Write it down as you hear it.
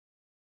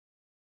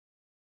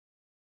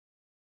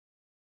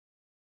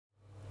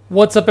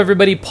What's up,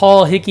 everybody?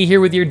 Paul Hickey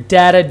here with your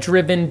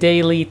data-driven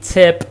daily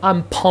tip.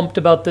 I'm pumped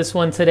about this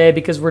one today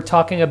because we're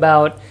talking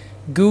about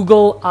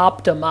Google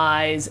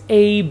Optimize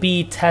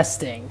A/B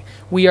testing.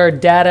 We are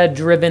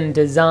data-driven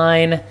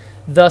design,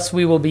 thus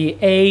we will be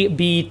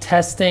A/B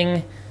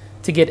testing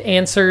to get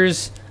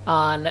answers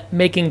on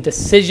making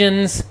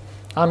decisions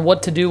on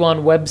what to do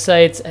on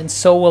websites, and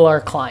so will our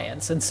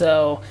clients. And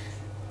so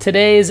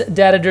today's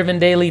data-driven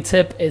daily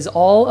tip is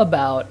all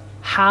about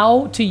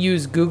how to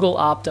use Google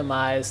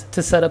Optimize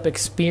to set up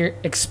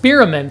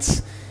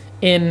experiments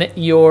in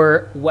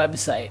your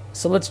website.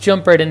 So let's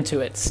jump right into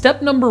it.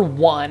 Step number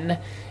one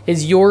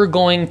is you're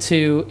going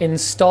to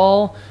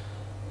install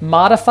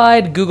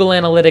modified Google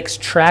Analytics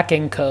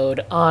tracking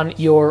code on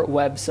your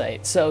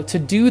website. So to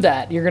do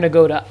that, you're going to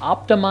go to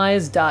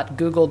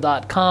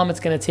optimize.google.com. It's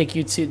going to take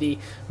you to the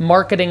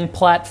marketing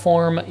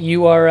platform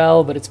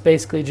URL, but it's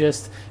basically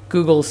just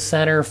Google's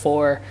center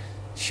for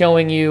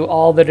showing you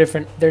all their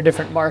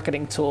different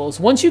marketing tools.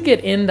 Once you get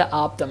into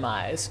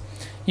Optimize,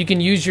 you can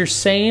use your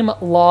same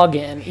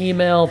login,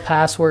 email,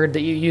 password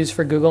that you use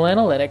for Google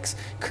Analytics,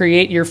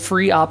 create your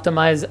free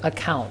Optimize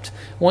account.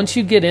 Once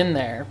you get in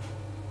there,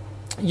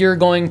 you're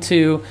going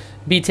to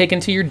be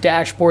taken to your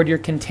dashboard, your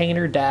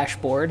container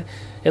dashboard.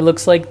 It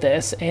looks like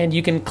this, and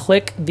you can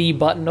click the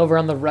button over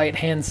on the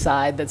right-hand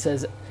side that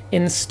says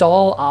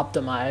Install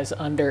Optimize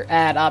under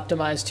Add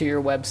Optimize to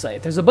your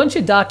website. There's a bunch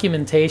of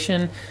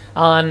documentation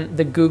on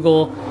the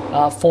Google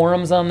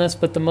forums on this,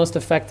 but the most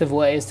effective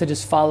way is to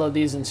just follow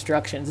these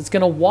instructions. It's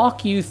going to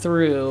walk you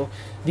through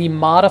the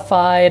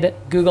modified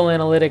Google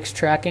Analytics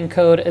tracking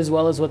code as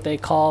well as what they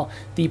call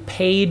the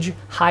page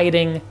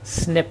hiding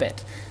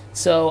snippet.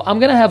 So I'm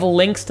going to have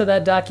links to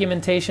that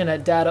documentation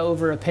at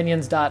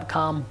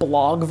dataoveropinions.com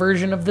blog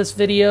version of this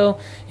video.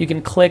 You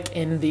can click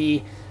in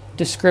the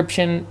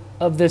description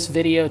of this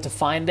video to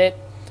find it,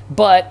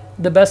 but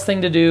the best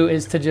thing to do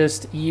is to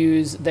just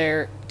use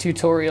their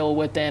tutorial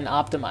within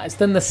Optimize.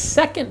 Then the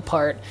second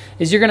part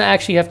is you're going to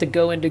actually have to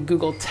go into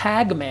Google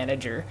Tag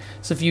Manager.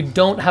 So if you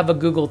don't have a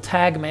Google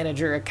Tag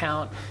Manager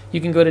account, you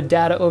can go to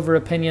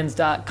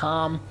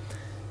dataoveropinions.com,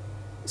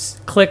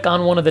 click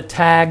on one of the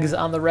tags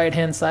on the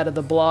right-hand side of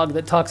the blog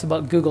that talks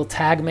about Google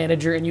Tag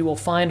Manager, and you will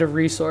find a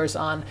resource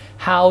on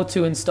how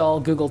to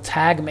install Google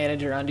Tag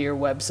Manager onto your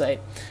website.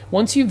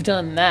 Once you've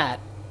done that,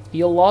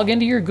 you'll log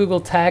into your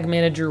Google Tag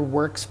Manager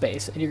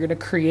workspace, and you're going to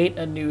create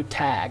a new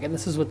tag, and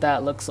this is what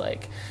that looks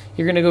like.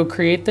 You're going to go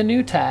create the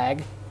new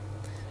tag,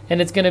 and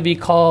it's going to be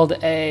called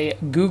a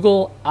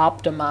Google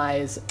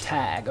Optimize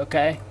tag,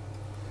 okay?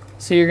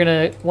 So you're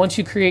going to, once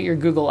you create your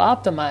Google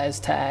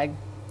Optimize tag,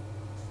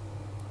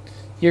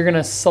 you're going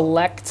to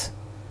select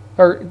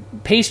or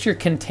paste your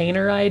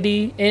container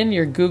ID in,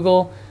 your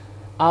Google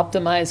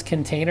Optimize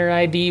container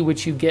ID,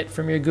 which you get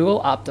from your Google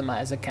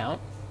Optimize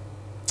account.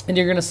 And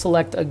you're going to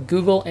select a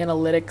Google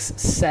Analytics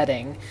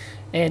setting,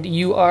 and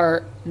you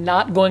are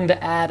not going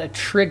to add a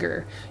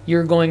trigger.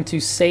 You're going to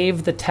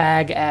save the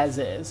tag as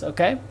is,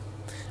 okay?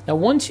 Now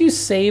once you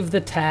save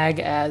the tag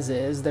as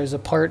is, there's a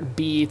part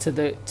B to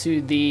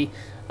the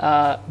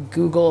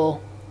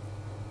Google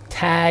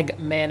Tag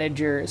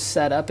Manager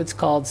setup. It's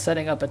called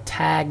setting up a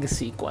tag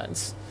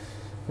sequence.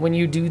 When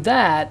you do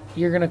that,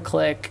 you're going to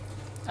click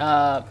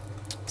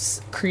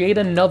create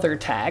another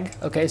tag.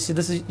 Okay, so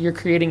this is, you're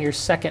creating your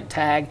second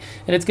tag,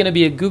 and it's going to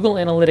be a Google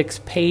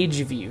Analytics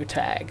page view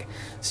tag.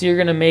 So you're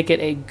going to make it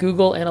a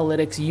Google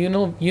Analytics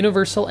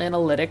Universal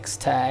Analytics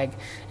tag,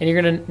 and you're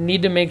going to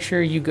need to make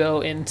sure you go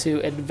into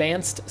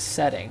Advanced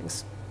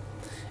Settings.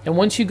 And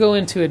once you go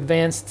into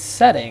Advanced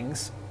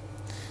Settings,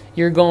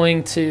 you're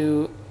going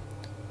to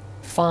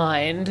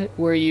find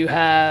where you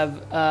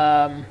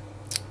have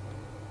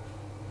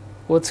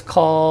what's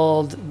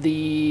called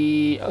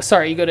the,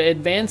 you go to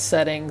Advanced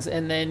Settings,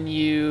 and then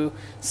you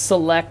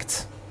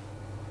select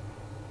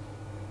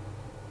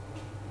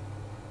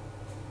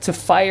to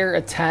fire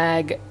a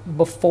tag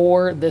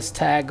before this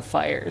tag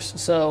fires.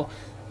 So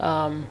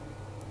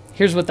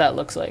here's what that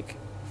looks like.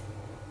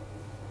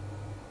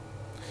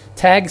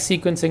 Tag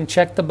sequencing,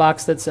 check the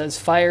box that says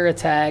fire a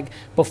tag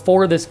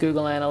before this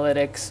Google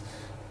Analytics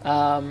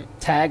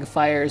tag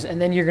fires,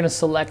 and then you're going to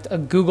select a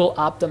Google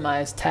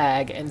Optimize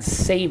tag and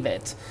save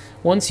it.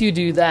 Once you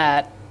do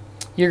that,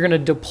 you're going to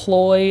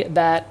deploy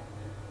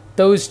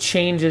those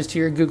changes to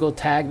your Google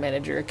Tag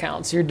Manager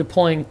account. So you're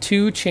deploying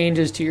two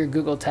changes to your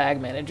Google Tag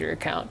Manager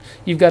account.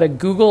 You've got a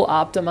Google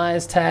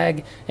Optimize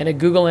tag and a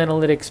Google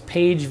Analytics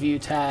page view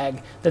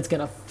tag that's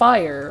going to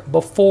fire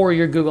before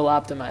your Google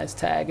Optimize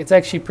tag. It's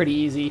actually pretty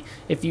easy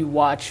if you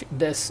watch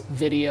this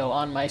video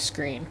on my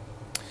screen.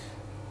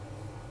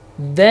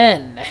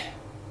 Then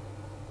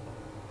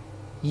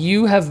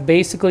you have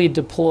basically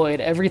deployed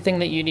everything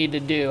that you need to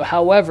do.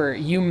 However,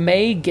 you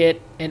may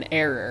get an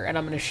error, and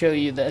I'm going to show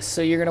you this.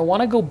 So you're going to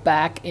want to go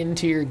back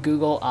into your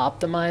Google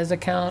Optimize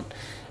account,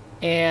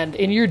 and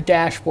in your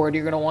dashboard,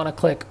 you're going to want to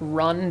click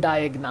Run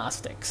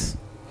Diagnostics.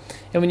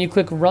 And when you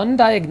click Run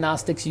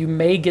Diagnostics, you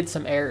may get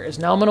some errors.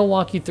 Now I'm going to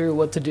walk you through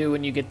what to do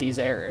when you get these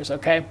errors,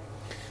 okay?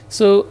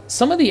 So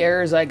some of the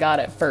errors I got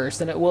at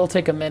first, and it will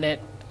take a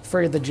minute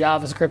for the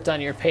JavaScript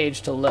on your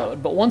page to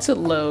load. But once it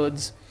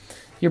loads,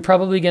 you're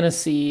probably going to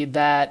see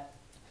that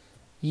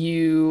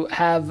you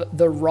have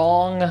the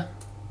wrong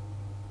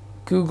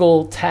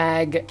Google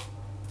Tag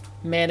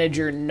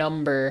Manager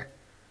number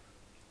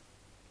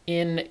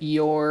in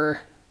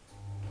your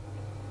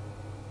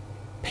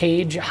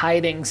page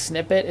hiding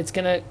snippet. It's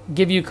going to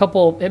give you a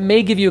couple, it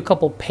may give you a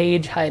couple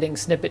page hiding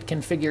snippet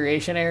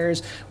configuration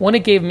errors. One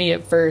it gave me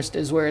at first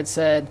is where it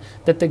said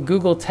that the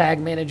Google Tag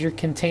Manager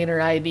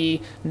container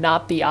ID,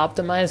 not the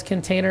optimized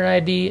container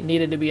ID,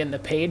 needed to be in the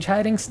page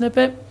hiding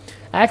snippet.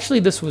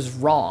 Actually, this was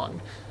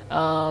wrong.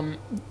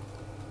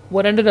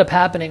 What ended up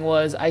happening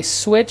was I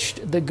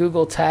switched the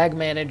Google Tag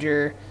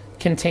Manager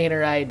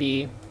container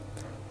ID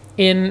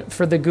in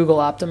for the Google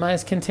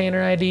optimized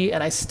container ID,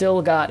 and I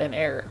still got an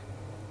error.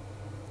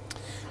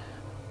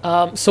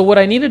 So what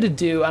I needed to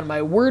do on my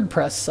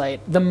WordPress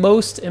site, the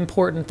most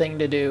important thing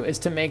to do is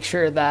to make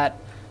sure that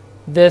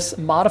this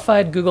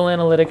modified Google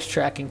Analytics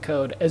tracking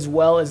code, as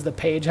well as the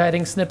page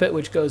hiding snippet,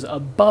 which goes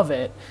above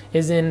it,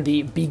 is in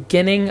the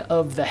beginning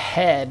of the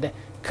head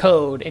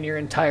code in your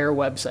entire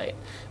website.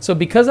 So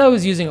because I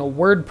was using a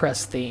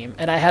WordPress theme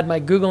and I had my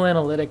Google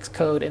Analytics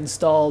code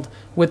installed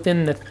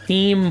within the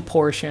theme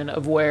portion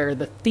of where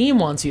the theme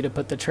wants you to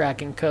put the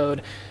tracking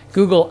code,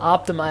 Google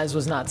Optimize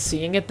was not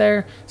seeing it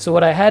there. So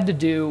what I had to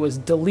do was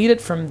delete it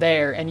from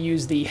there and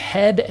use the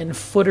head and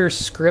footer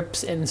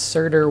scripts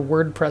inserter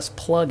WordPress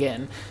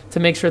plugin to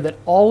make sure that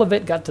all of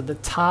it got to the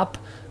top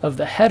of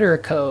the header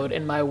code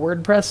in my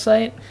WordPress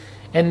site.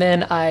 And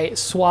then I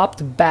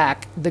swapped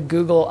back the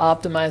Google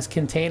Optimized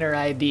Container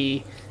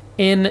ID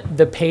in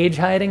the page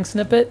hiding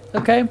snippet,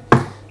 okay?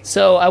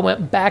 So I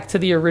went back to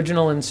the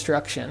original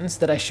instructions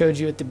that I showed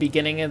you at the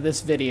beginning of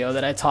this video,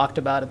 that I talked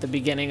about at the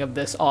beginning of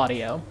this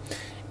audio.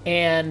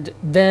 And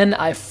then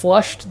I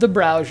flushed the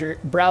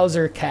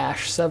browser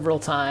cache several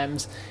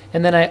times.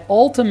 And then I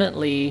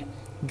ultimately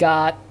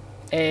got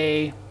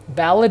a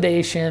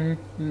validation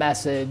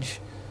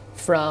message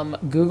from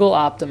Google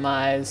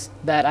Optimize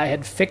that I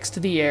had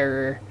fixed the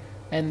error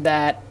and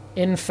that,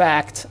 in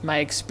fact, my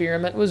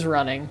experiment was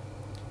running.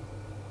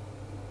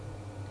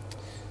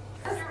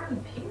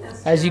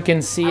 As you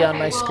can see on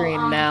my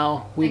screen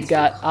now, we've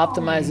got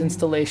Optimize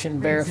installation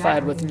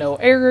verified with no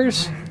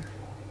errors,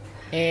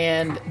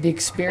 and the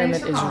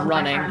experiment is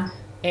running.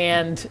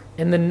 And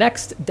in the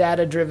next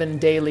data-driven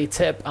daily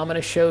tip, I'm going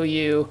to show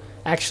you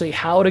actually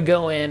how to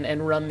go in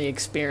and run the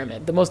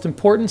experiment. The most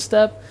important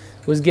step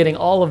was getting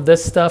all of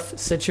this stuff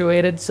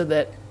situated so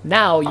that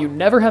now you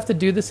never have to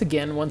do this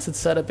again once it's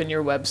set up in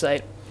your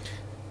website.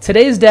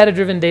 Today's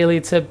data-driven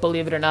daily tip,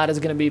 believe it or not, is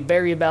going to be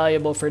very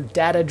valuable for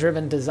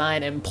data-driven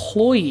design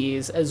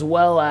employees as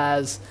well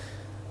as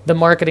the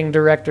marketing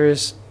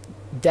directors,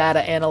 data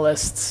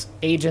analysts,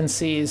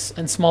 agencies,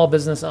 and small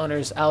business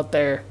owners out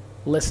there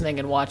listening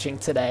and watching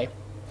today.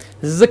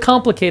 This is a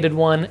complicated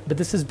one, but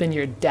this has been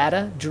your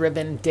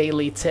data-driven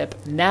daily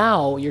tip.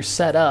 Now you're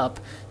set up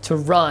to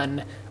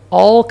run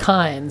all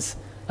kinds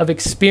of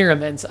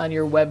experiments on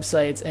your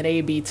websites and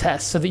A/B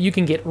tests so that you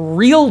can get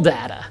real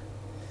data,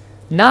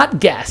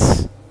 not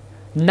guess,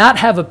 not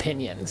have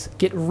opinions.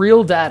 Get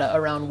real data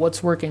around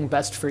what's working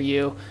best for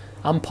you.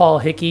 I'm Paul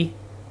Hickey.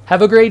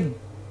 Have a great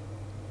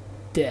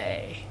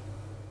day.